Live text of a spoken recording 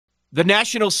The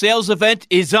national sales event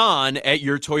is on at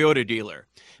your Toyota dealer,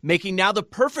 making now the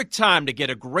perfect time to get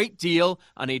a great deal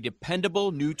on a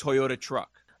dependable new Toyota truck.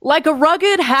 Like a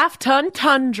rugged half-ton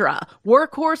Tundra,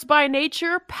 workhorse by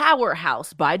nature,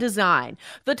 powerhouse by design.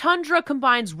 The Tundra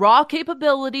combines raw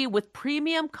capability with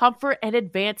premium comfort and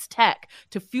advanced tech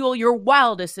to fuel your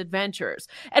wildest adventures.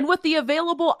 And with the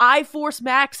available iForce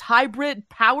Max hybrid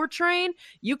powertrain,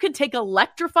 you can take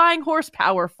electrifying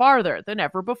horsepower farther than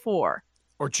ever before.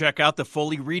 Or check out the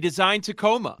fully redesigned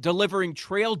Tacoma, delivering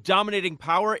trail-dominating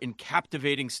power in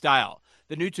captivating style.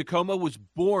 The new Tacoma was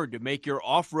born to make your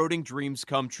off-roading dreams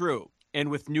come true.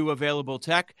 And with new available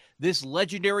tech, this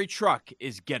legendary truck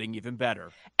is getting even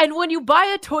better. And when you buy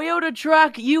a Toyota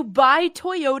truck, you buy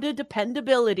Toyota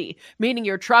dependability, meaning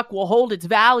your truck will hold its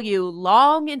value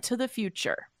long into the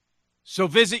future. So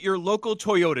visit your local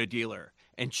Toyota dealer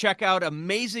and check out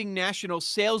amazing national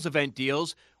sales event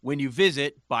deals when you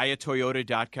visit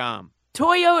buyatoyota.com.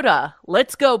 Toyota,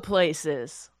 let's go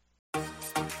places.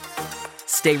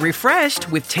 Stay refreshed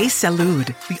with Taste Salud,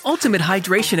 the ultimate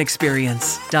hydration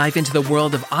experience. Dive into the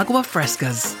world of agua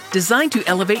frescas, designed to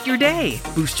elevate your day,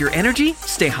 boost your energy,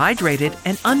 stay hydrated,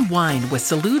 and unwind with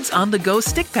Salud's on-the-go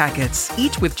stick packets,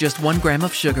 each with just 1 gram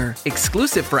of sugar.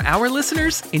 Exclusive for our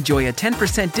listeners, enjoy a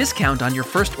 10% discount on your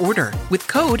first order with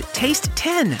code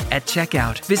TASTE10 at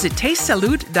checkout. Visit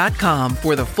tastesalud.com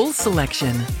for the full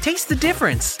selection. Taste the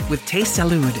difference with Taste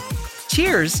Salud.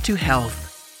 Cheers to health.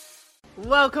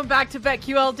 Welcome back to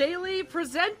BetQL Daily,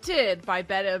 presented by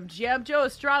BetMGM. Joe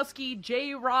Ostrowski,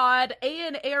 J-Rod,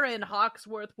 and Aaron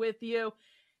Hawksworth with you.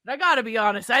 And I gotta be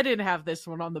honest, I didn't have this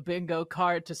one on the bingo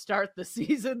card to start the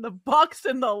season. The Bucs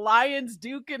and the Lions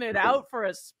duking it out for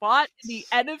a spot in the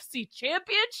NFC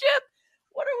Championship.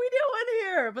 What are we doing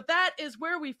here? But that is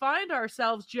where we find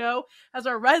ourselves, Joe, as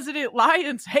our resident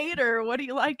Lions hater. What do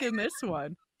you like in this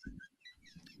one?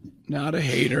 Not a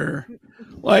hater.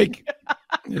 Like,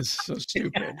 it's so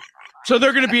stupid. So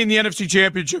they're going to be in the NFC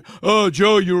Championship. Oh,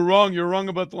 Joe, you were wrong. You're wrong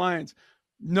about the Lions.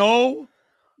 No,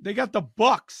 they got the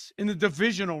Bucs in the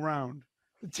divisional round.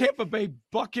 The Tampa Bay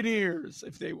Buccaneers,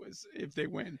 if they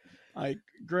win. Like,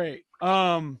 great.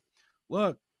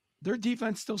 Look, their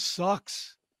defense still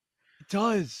sucks. It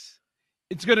does.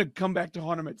 It's going to come back to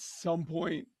haunt them at some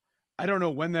point. I don't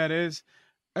know when that is.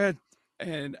 And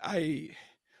I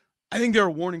think there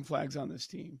are warning flags on this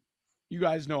team. You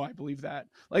guys know I believe that.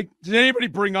 Like, did anybody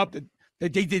bring up that they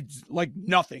did, like,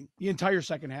 nothing the entire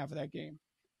second half of that game?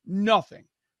 Nothing.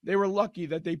 They were lucky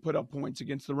that they put up points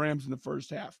against the Rams in the first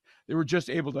half. They were just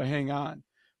able to hang on.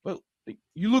 But like,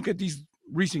 you look at these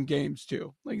recent games,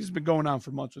 too. Like, it's been going on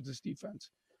for months with this defense.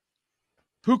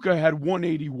 Puka had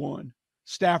 181.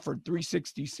 Stafford,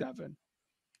 367.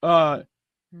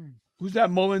 Who's that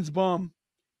Mullins bum?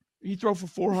 He throw for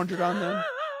 400 on them?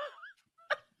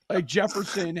 Like,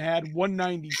 Jefferson had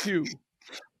 192.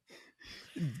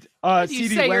 You CD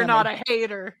say Lamb you're not a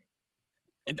hater.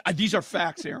 These are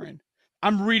facts, Aaron.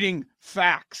 I'm reading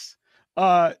facts.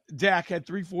 Dak had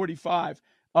 345.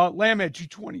 Lamb had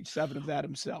 227 of that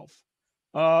himself.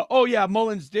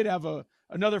 Mullins did have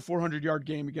another 400-yard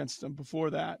game against them before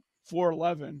that,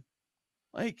 411.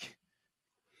 Like,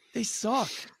 they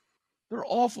suck. They're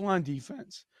awful on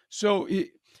defense. So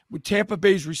with Tampa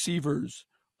Bay's receivers,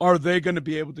 are they going to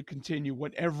be able to continue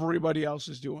what everybody else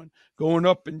is doing, going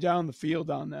up and down the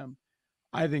field on them?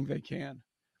 I think they can.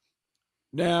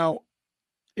 Now,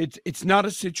 it's not a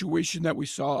situation that we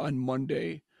saw on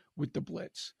Monday with the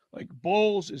blitz. Like,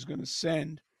 Bowles is going to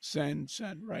send,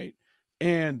 right?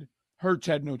 And Hurts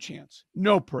had no chance,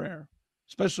 no prayer,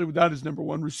 especially without his number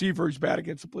one receiver. He's bad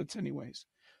against the blitz anyways.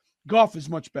 Goff is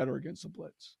much better against the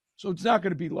blitz. So it's not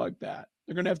going to be like that.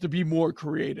 They're going to have to be more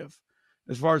creative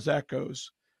as far as that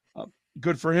goes.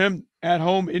 Good for him at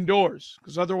home indoors,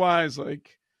 because otherwise,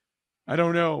 like, I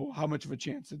don't know how much of a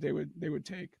chance that they would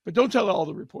take. But don't tell all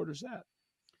the reporters that.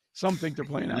 Some think they're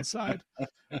playing outside.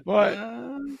 But,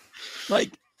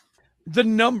 like, the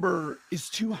number is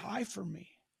too high for me.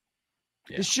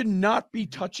 Yeah. It should not be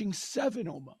touching 7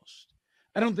 almost.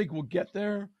 I don't think we'll get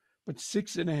there, but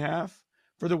 6.5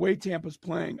 for the way Tampa's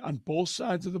playing on both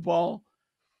sides of the ball,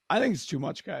 I think it's too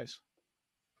much, guys.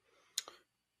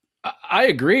 I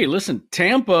agree. Listen,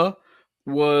 Tampa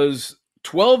was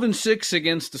 12-6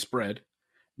 against the spread,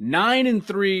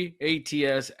 9-3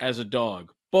 ATS as a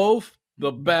dog, both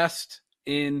the best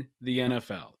in the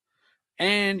NFL.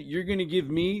 And you're going to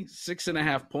give me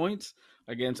 6.5 points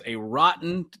against a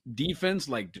rotten defense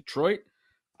like Detroit?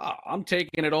 I'm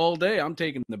taking it all day. I'm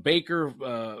taking the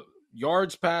Baker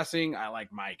yards passing. I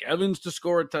like Mike Evans to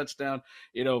score a touchdown.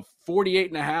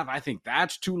 48.5. I think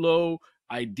that's too low.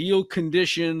 ideal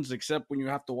conditions, except when you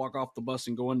have to walk off the bus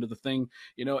and go into the thing.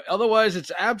 Otherwise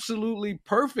it's absolutely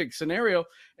perfect scenario.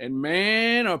 And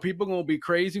man, are people going to be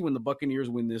crazy when the Buccaneers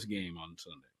win this game on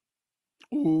Sunday?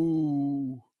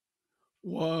 Ooh,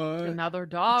 what? Another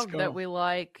dog that we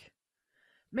like.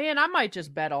 Man, I might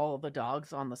just bet all of the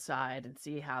dogs on the side and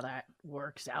see how that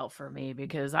works out for me,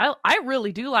 because I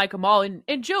really do like them all. And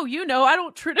Joe, I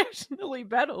don't traditionally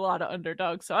bet a lot of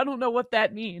underdogs, so I don't know what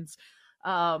that means.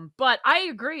 But I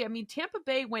agree. I mean, Tampa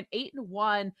Bay went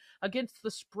 8-1 against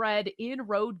the spread in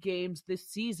road games this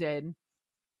season.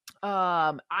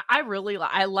 I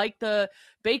like the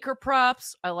Baker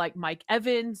props. I like Mike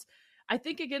Evans. I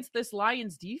think against this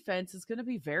Lions defense, it's going to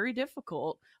be very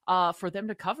difficult for them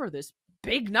to cover this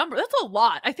big number. That's a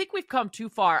lot. I think we've come too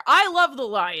far. I love the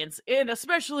Lions, and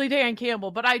especially Dan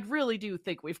Campbell, but I really do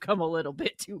think we've come a little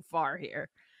bit too far here.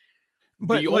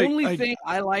 But the only thing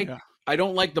I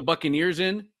don't like the Buccaneers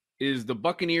in is the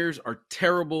Buccaneers are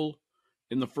terrible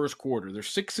in the first quarter. They're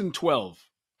 6-12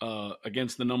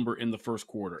 against the number in the first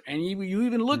quarter, and you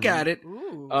even look at it.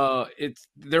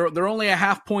 They're only a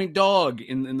half-point dog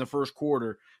in the first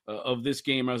quarter of this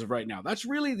game as of right now. That's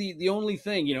really the only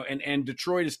thing, and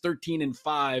Detroit is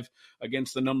 13-5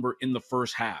 against the number in the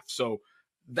first half. So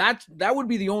that would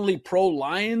be the only pro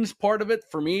Lions part of it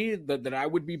for me that I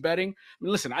would be betting. I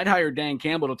mean, listen, I'd hire Dan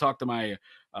Campbell to talk to my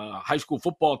high school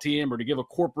football team or to give a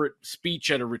corporate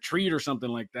speech at a retreat or something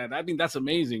like that. I think that's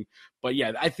amazing. But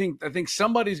yeah, I think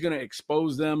somebody's going to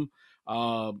expose them.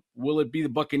 Will it be the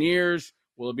Buccaneers?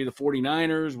 Will it be the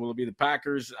 49ers? Will it be the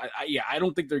Packers? I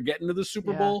don't think they're getting to the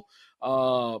Super Bowl.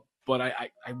 But I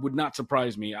would not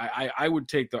surprise me. I would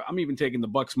I'm even taking the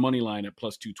Bucs money line at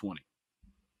plus 220.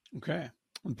 Okay.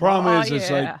 The problem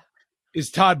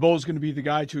is Todd Bowles going to be the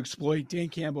guy to exploit Dan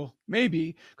Campbell?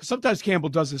 Maybe, because sometimes Campbell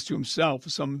does this to himself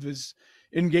with some of his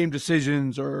in-game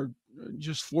decisions, or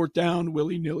just fourth down,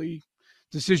 willy-nilly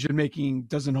decision-making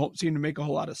doesn't seem to make a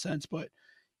whole lot of sense. But,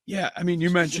 yeah, I mean,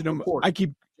 you mentioned him. Report.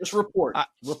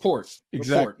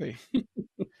 Exactly.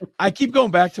 I keep going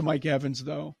back to Mike Evans,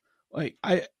 though. Like,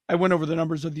 I went over the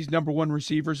numbers of these number one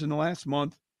receivers in the last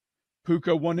month.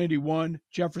 Puka 181,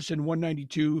 Jefferson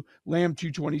 192, Lamb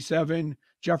 227,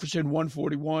 Jefferson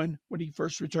 141 when he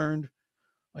first returned.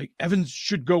 Like, Evans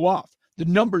should go off. The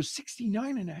number's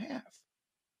 69.5.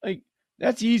 Like,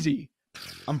 that's easy.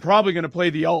 I'm probably going to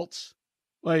play the alts.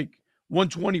 Like,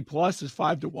 120 plus is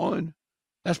 5-1.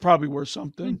 That's probably worth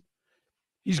something.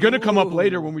 He's going to come up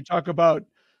later when we talk about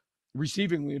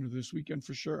receiving leader this weekend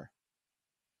for sure.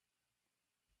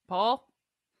 Paul?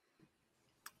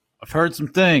 I've heard some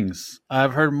things.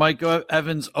 I've heard Mike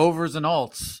Evans overs and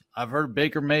alts. I've heard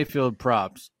Baker Mayfield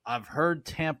props. I've heard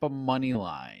Tampa money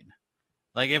line.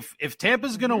 Like, if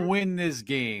Tampa's going to win this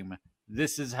game,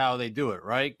 this is how they do it,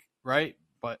 right? Right?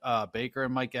 But Baker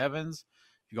and Mike Evans,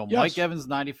 you go Mike Evans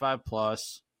 95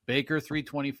 plus, Baker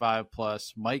 325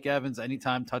 plus, Mike Evans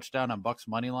anytime touchdown on Bucs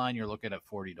money line, you're looking at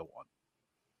 40-1.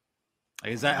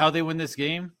 Like, is that how they win this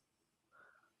game?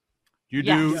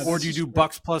 Or do you do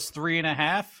Bucs plus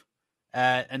 3.5?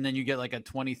 And then you get like a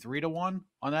 23-1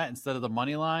 on that instead of the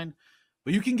money line.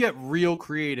 But you can get real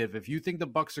creative. If you think the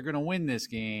Bucs are going to win this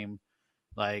game,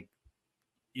 like,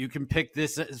 you can pick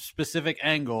this specific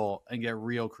angle and get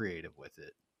real creative with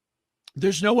it.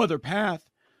 There's no other path.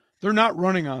 They're not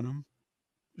running on him.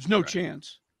 There's no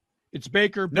chance. It's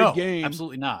Baker, big game.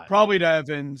 Absolutely not. Probably to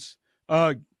Evans.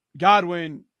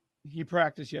 Godwin, he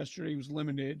practiced yesterday. He was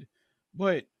limited.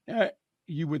 But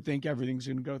you would think everything's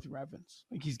going to go through Evans.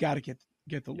 Like, he's got to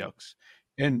get the looks.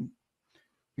 And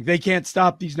they can't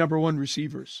stop these number one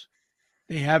receivers.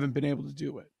 They haven't been able to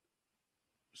do it.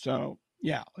 So,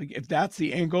 yeah, like, if that's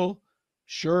the angle,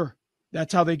 sure,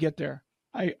 that's how they get there.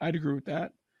 I'd agree with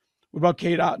that. What about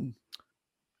Kate Otten?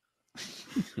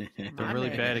 They're really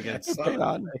bad against Kate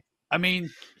Otten. I mean,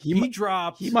 he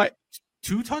dropped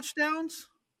 2 touchdowns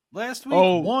last week.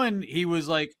 One, he was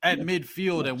like at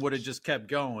midfield and would have just kept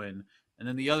going. And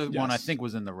then the other one, I think,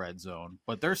 was in the red zone.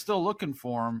 But they're still looking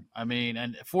for him. I mean,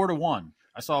 and 4-1.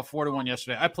 I saw 4-1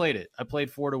 yesterday. I played it. I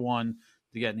played 4-1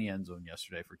 to get in the end zone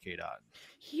yesterday for Kate Otten.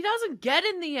 He doesn't get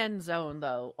in the end zone,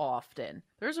 though, often.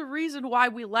 There's a reason why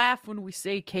we laugh when we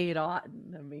say Kate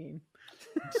Otten. I mean,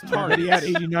 he had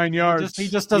 89 yards. He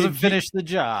just doesn't finish the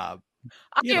job.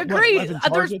 I agree.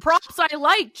 There's props I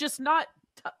like, just not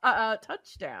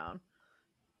touchdown.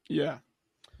 Yeah,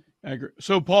 I agree.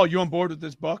 So, Paul, you on board with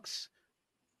this Bucs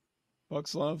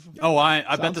love? Oh, I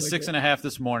bet the 6.5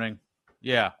 this morning.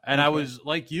 Yeah, and I was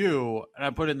like you, and I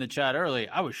put it in the chat early.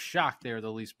 I was shocked they were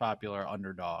the least popular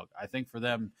underdog. I think for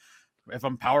them, if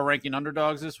I'm power ranking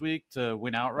underdogs this week to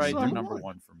win outright, they're number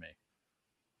one for me.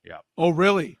 Yeah. Oh,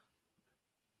 really?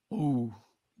 Ooh.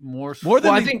 More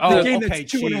Than I think the the game okay,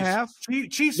 that's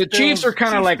 2.5. Chiefs. The Chiefs are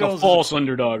kind of like Bills a false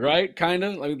underdog, right? Kind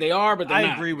of like they are, but they're I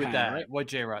not, agree with kinda, that. Right? What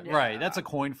J-Rod, Yeah. right? That's a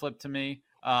coin flip to me.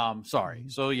 Sorry.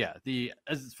 So yeah,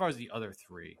 as far as the other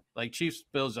three, like Chiefs,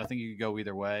 Bills, I think you could go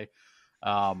either way.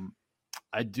 I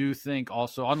do think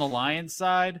also on the Lions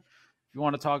side, if you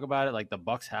want to talk about it, like the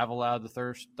Bucs have allowed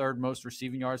the third most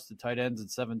receiving yards to tight ends and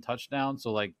 7 touchdowns.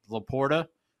 So like Laporta,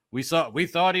 we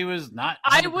thought he was not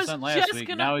 100% I was last just week.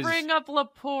 gonna Now he's bring up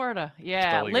Laporta.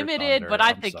 Yeah, stole your limited, thunder. but I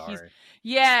I'm think sorry.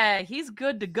 he's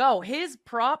good to go. His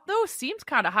prop though seems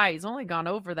kind of high. He's only gone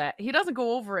over that. He doesn't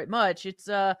go over it much. It's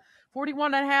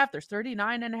 41.5. There's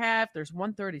 39.5. There's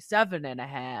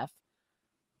 137.5.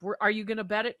 Are you gonna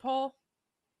bet it, Paul?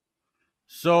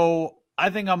 So I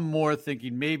think I'm more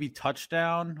thinking maybe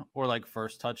touchdown or like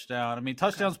first touchdown. I mean,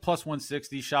 touchdowns plus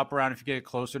 160. Shop around if you get it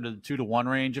closer to the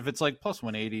 2-to-1 range. If it's like plus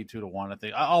 180, 2-to-1, I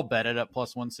think I'll bet it at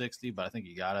plus 160. But I think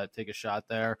you gotta take a shot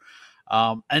there.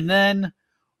 And then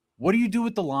what do you do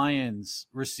with the Lions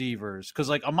receivers? Because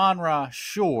like Amon-Ra,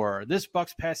 sure, this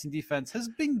Bucs passing defense has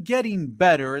been getting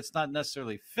better. It's not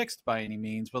necessarily fixed by any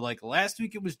means, but like last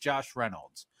week it was Josh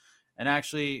Reynolds. And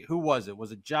actually, who was it?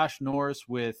 Was it Josh Norris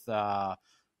with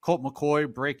Colt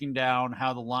McCoy breaking down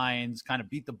how the Lions kind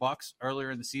of beat the Bucs earlier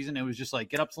in the season? It was just like,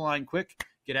 get up to the line quick,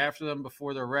 get after them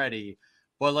before they're ready.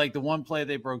 But like the one play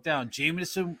they broke down,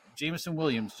 Jameson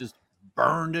Williams just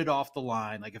burned it off the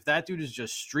line. Like if that dude is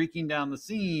just streaking down the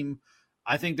seam,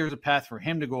 I think there's a path for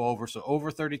him to go over. So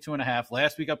over 32.5.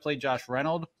 Last week I played Josh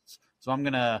Reynolds, so I'm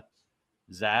going to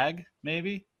zag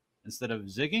maybe instead of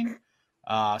zigging.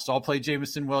 So I'll play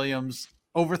Jameson Williams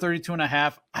over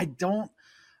 32.5.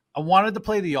 I wanted to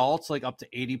play the alts like up to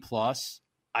 80 plus.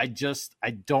 I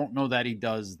don't know that he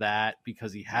does that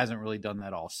because he hasn't really done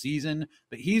that all season,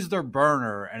 but he's their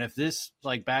burner. And if this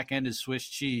like back end is Swiss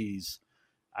cheese,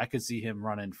 I could see him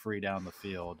running free down the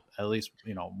field at least,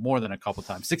 more than a couple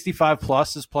times. 65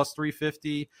 plus is plus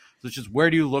 350. So it's just where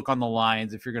do you look on the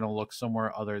Lions if you're going to look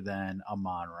somewhere other than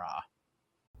Amon-Ra?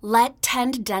 Let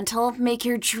Tend Dental make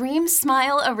your dream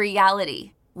smile a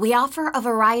reality. We offer a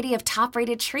variety of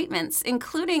top-rated treatments,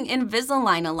 including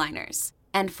Invisalign aligners.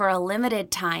 And for a limited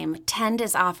time, Tend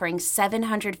is offering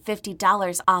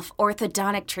 $750 off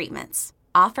orthodontic treatments.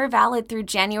 Offer valid through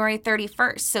January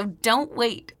 31st, so don't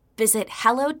wait. Visit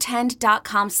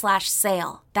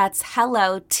hellotend.com/sale. That's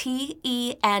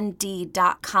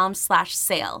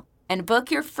hellotend.com/sale. And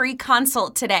book your free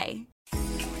consult today.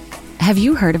 Have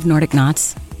you heard of Nordic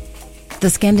Knots? The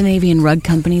Scandinavian rug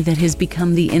company that has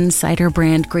become the insider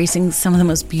brand gracing some of the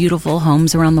most beautiful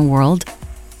homes around the world.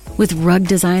 With rug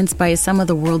designs by some of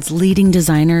the world's leading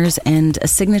designers and a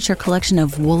signature collection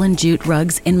of woolen jute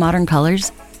rugs in modern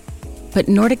colors. But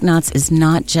Nordic Knots is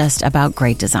not just about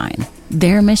great design.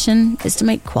 Their mission is to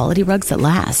make quality rugs that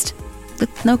last,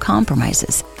 with no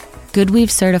compromises. Goodweave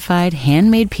certified,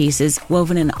 handmade pieces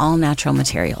woven in all natural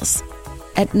materials.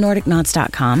 At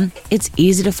NordicKnots.com, it's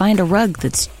easy to find a rug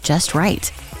that's just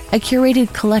right. A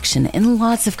curated collection in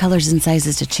lots of colors and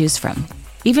sizes to choose from.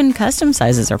 Even custom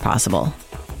sizes are possible.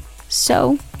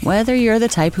 So, whether you're the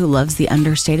type who loves the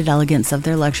understated elegance of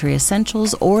their luxury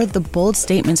essentials or the bold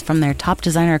statements from their top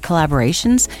designer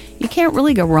collaborations, you can't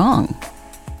really go wrong.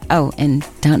 Oh, and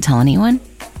don't tell anyone,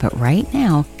 but right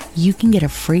now, you can get a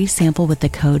free sample with the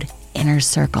code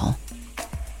INNERCIRCLE.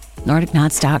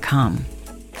 NordicKnots.com.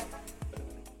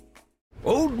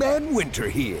 Old Man Winter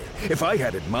here. If I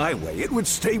had it my way, it would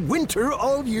stay winter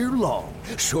all year long.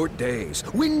 Short days,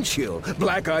 wind chill,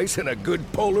 black ice, and a good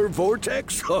polar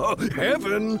vortex. Oh,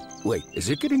 heaven! Wait,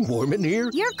 is it getting warm in here?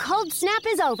 Your cold snap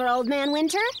is over, Old Man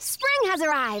Winter. Spring has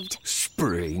arrived.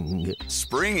 Spring.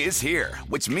 Spring is here,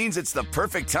 which means it's the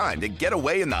perfect time to get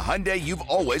away in the Hyundai you've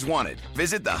always wanted.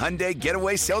 Visit the Hyundai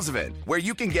Getaway Sales Event, where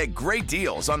you can get great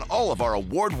deals on all of our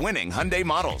award-winning Hyundai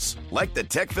models, like the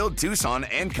tech-filled Tucson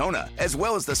and Kona, as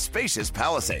well as the spacious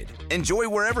Palisade. Enjoy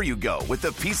wherever you go with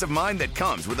the peace of mind that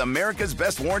comes with America's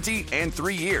best warranty and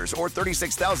 3 years or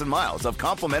 36,000 miles of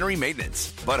complimentary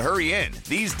maintenance. But hurry in,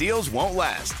 these deals won't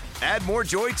last. Add more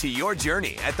joy to your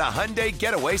journey at the Hyundai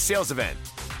Getaway Sales Event.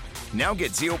 Now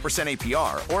get 0%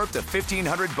 APR or up to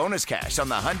 $1,500 bonus cash on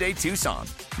the Hyundai Tucson.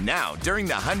 Now, during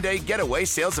the Hyundai Getaway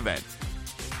Sales Event.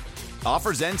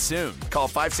 Offers end soon. Call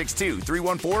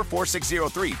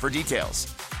 562-314-4603 for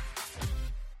details.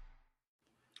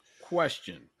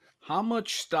 Question: how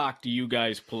much stock do you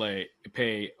guys pay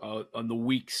on the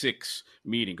Week 6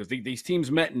 meeting? Because these teams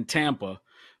met in Tampa.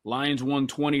 Lions won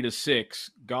 20-6.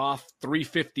 Goff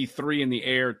 353 in the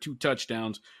air, 2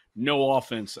 touchdowns, no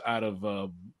offense out of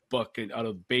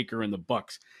Baker and the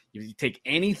Bucs. You take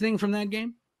anything from that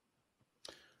game?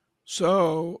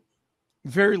 So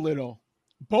Very little.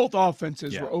 Both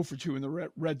offenses Yeah. were 0 for 2 in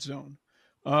the red zone.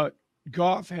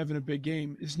 Goff having a big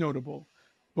game is notable,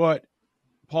 but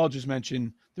Paul just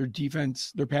mentioned their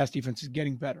pass defense is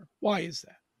getting better. Why is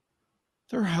that?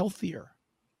 They're healthier.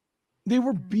 They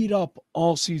were beat up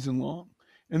all season long,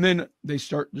 and then they're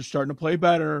starting to play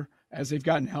better as they've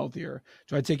gotten healthier.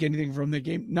 Do I take anything from the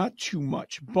game? Not too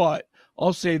much, but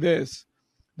I'll say this: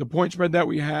 the point spread that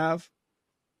we have,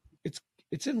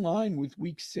 it's in line with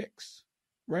week 6,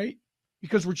 right?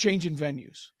 Because we're changing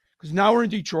venues. Because now we're in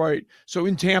Detroit. So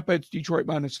in Tampa, it's Detroit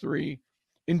 -3.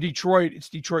 In Detroit, it's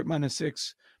Detroit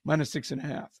 -6,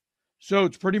 -6.5. So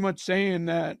it's pretty much saying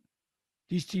that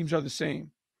these teams are the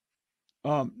same.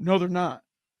 No, they're not.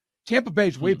 Tampa Bay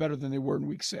is way better than they were in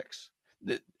week 6.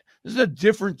 This is a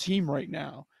different team right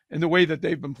now in the way that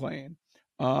they've been playing.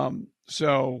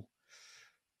 So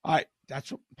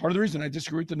that's part of the reason I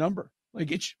disagree with the number.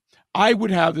 I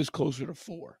would have this closer to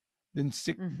 4 than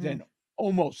 6, than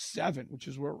almost 7, which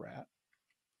is where we're at.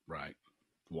 Right.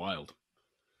 Wild.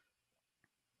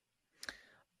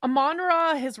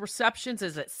 Amon-Ra, his receptions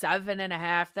is at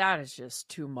 7.5. That is just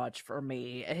too much for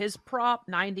me. His prop,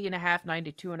 90.5,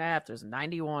 92.5. There's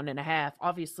 91.5.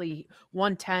 Obviously,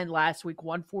 110 last week,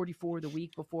 144 the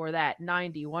week before that,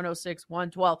 90, 106,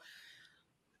 112.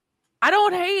 I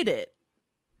don't hate it.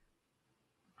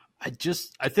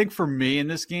 I think for me in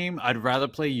this game, I'd rather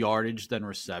play yardage than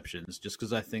receptions, just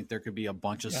because I think there could be a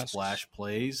bunch of splash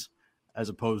plays as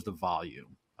opposed to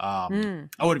volume. I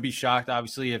wouldn't be shocked,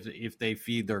 obviously, if they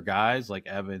feed their guys like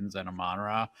Evans and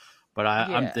Amon-Ra, but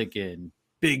I'm thinking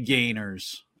big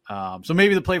gainers. So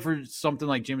maybe the play for something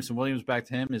like Jameson Williams back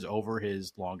to him is over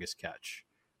his longest catch,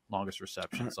 longest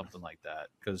reception, something like that,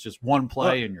 because just one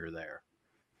play and you're there.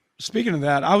 Speaking of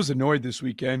that, I was annoyed this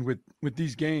weekend with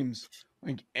these games.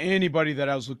 Like anybody that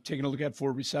I was taking a look at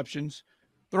for receptions,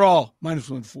 they're all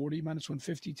 -140,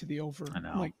 -150 to the over. I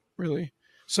know. I'm like, really?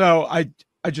 So I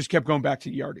just kept going back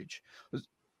to yardage.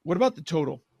 What about the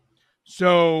total?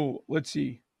 So let's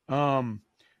see. Dome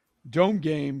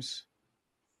games,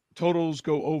 totals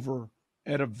go over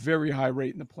at a very high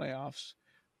rate in the playoffs.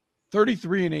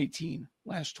 33-18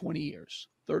 last 20 years.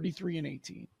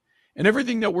 33-18. And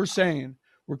everything that we're saying,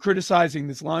 we're criticizing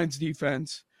this Lions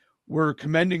defense. We're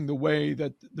commending the way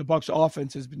that the Bucs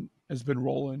offense has been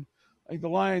rolling. Like the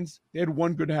Lions, they had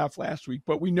one good half last week,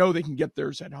 but we know they can get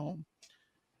theirs at home.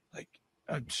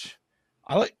 This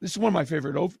is one of my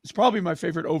favorite over. It's probably my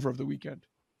favorite over of the weekend.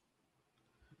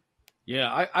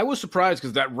 Yeah, I was surprised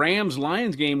because that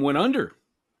Rams-Lions game went under.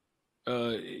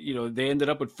 They ended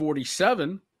up at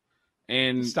 47,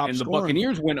 and the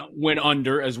Buccaneers went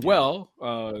under as well.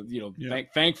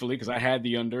 Thankfully, because I had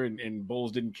the under, and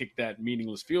Bowles didn't kick that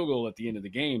meaningless field goal at the end of the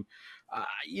game.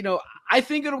 I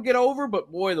think it'll get over,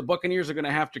 but boy, the Buccaneers are going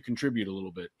to have to contribute a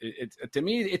little bit. To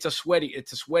me, it's a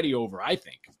sweaty over. I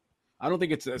think. I don't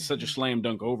think it's such a slam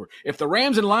dunk over. If the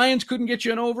Rams and Lions couldn't get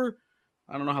you an over,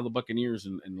 I don't know how the Buccaneers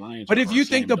and Lions. But if you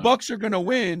think the Bucs are going to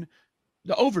win,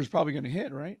 the over is probably going to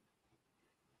hit, right?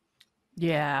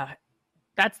 Yeah,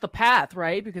 that's the path,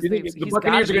 right? Because the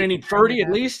Buccaneers are going to need 30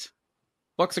 at least.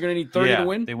 Bucs are going to need 30 to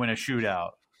win. They win a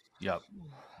shootout. Yep,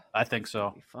 I think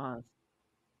so. Fun.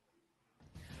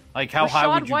 Like how Rashad high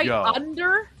would you White go?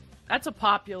 Under? That's a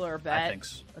popular bet. I think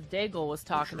so. Daigle was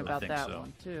talking about that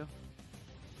one too.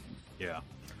 Yeah.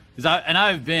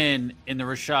 I've been in the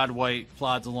Rashad White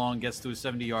plods along, gets to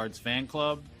 70 yards fan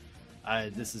club.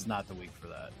 This is not the week for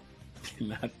that.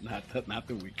 not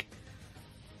the week.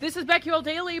 This is BetQL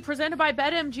Daily presented by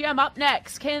BetMGM. Up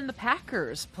next, can the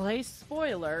Packers play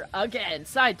spoiler again?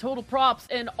 Side total props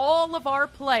and all of our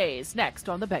plays next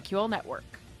on the BetQL Network.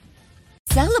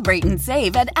 Celebrate and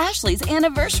save at Ashley's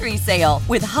Anniversary Sale.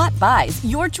 With Hot Buys,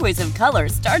 your choice of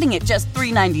colors starting at just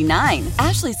 $3.99.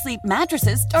 Ashley Sleep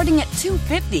mattresses starting at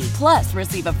 $2.50. Plus,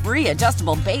 receive a free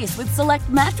adjustable base with select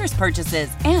mattress purchases.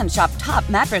 And shop top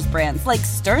mattress brands like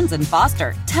Stearns &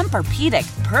 Foster,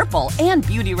 Tempur-Pedic, Purple, and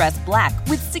Beautyrest Black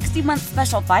with 60-month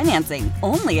special financing.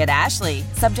 Only at Ashley.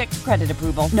 Subject to credit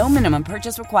approval. No minimum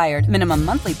purchase required. Minimum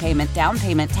monthly payment, down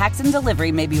payment, tax, and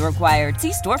delivery may be required.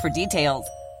 See store for details.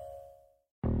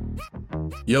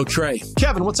 Yo, Trey.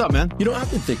 Kevin, what's up, man?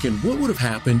 I've been thinking, what would have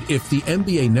happened if the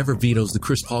NBA never vetoes the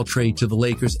Chris Paul trade to the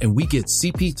Lakers and we get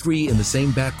CP3 in the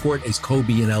same backcourt as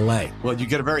Kobe in LA? Well, you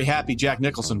get a very happy Jack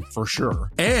Nicholson, for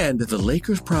sure. And the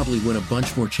Lakers probably win a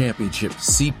bunch more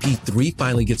championships. CP3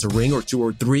 finally gets a ring or 2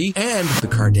 or 3, and the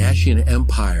Kardashian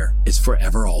empire is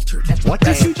forever altered. What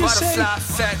did you just say?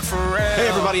 Hey,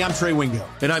 everybody, I'm Trey Wingo.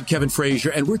 And I'm Kevin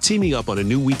Frazier, and we're teaming up on a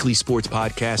new weekly sports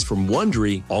podcast from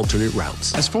Wondery, Alternate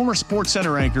Routes. As former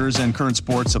SportsCenter rankers and current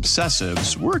sports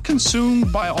obsessives, we're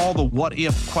consumed by all the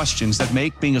what-if questions that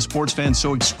make being a sports fan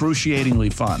so excruciatingly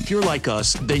fun. If you're like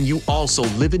us, then you also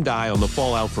live and die on the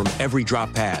fallout from every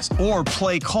drop pass. Or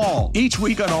play call. Each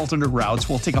week on Alternate Routes,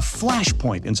 we'll take a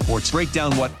flashpoint in sports, break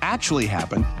down what actually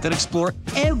happened, then explore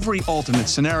every alternate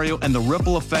scenario and the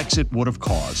ripple effects it would have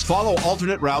caused. Follow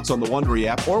Alternate Routes on the Wondery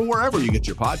app or wherever you get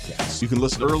your podcasts. You can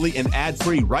listen early and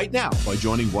ad-free right now by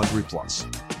joining Wondery Plus.